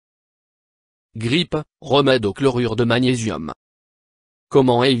Grippe, remède au chlorure de magnésium.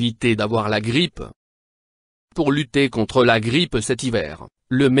 Comment éviter d'avoir la grippe? Pour lutter contre la grippe cet hiver,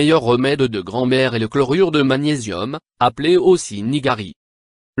 le meilleur remède de grand-mère est le chlorure de magnésium, appelé aussi nigari.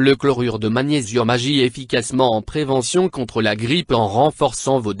 Le chlorure de magnésium agit efficacement en prévention contre la grippe en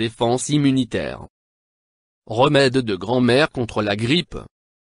renforçant vos défenses immunitaires. Remède de grand-mère contre la grippe.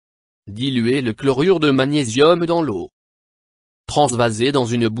 Diluez le chlorure de magnésium dans l'eau. Transvasez dans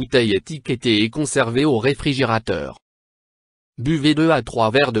une bouteille étiquetée et conservée au réfrigérateur. Buvez 2 à 3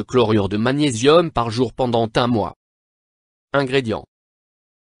 verres de chlorure de magnésium par jour pendant un mois. Ingrédients.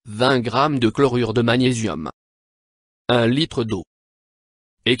 20 g de chlorure de magnésium. 1 litre d'eau.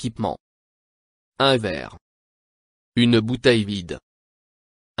 Équipement. 1 verre. Une bouteille vide.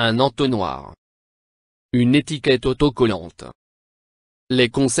 Un entonnoir. Une étiquette autocollante. Les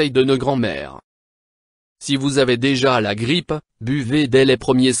conseils de nos grands-mères. Si vous avez déjà la grippe, buvez dès les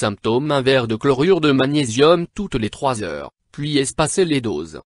premiers symptômes un verre de chlorure de magnésium toutes les 3 heures, puis espacez les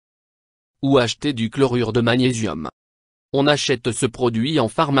doses. Ou achetez du chlorure de magnésium. On achète ce produit en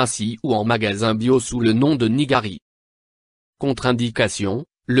pharmacie ou en magasin bio sous le nom de Nigari. Contre-indication,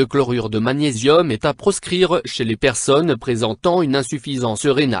 le chlorure de magnésium est à proscrire chez les personnes présentant une insuffisance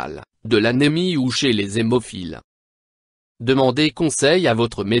rénale, de l'anémie ou chez les hémophiles. Demandez conseil à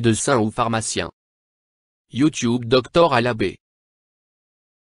votre médecin ou pharmacien. YouTube Docteur Alabé.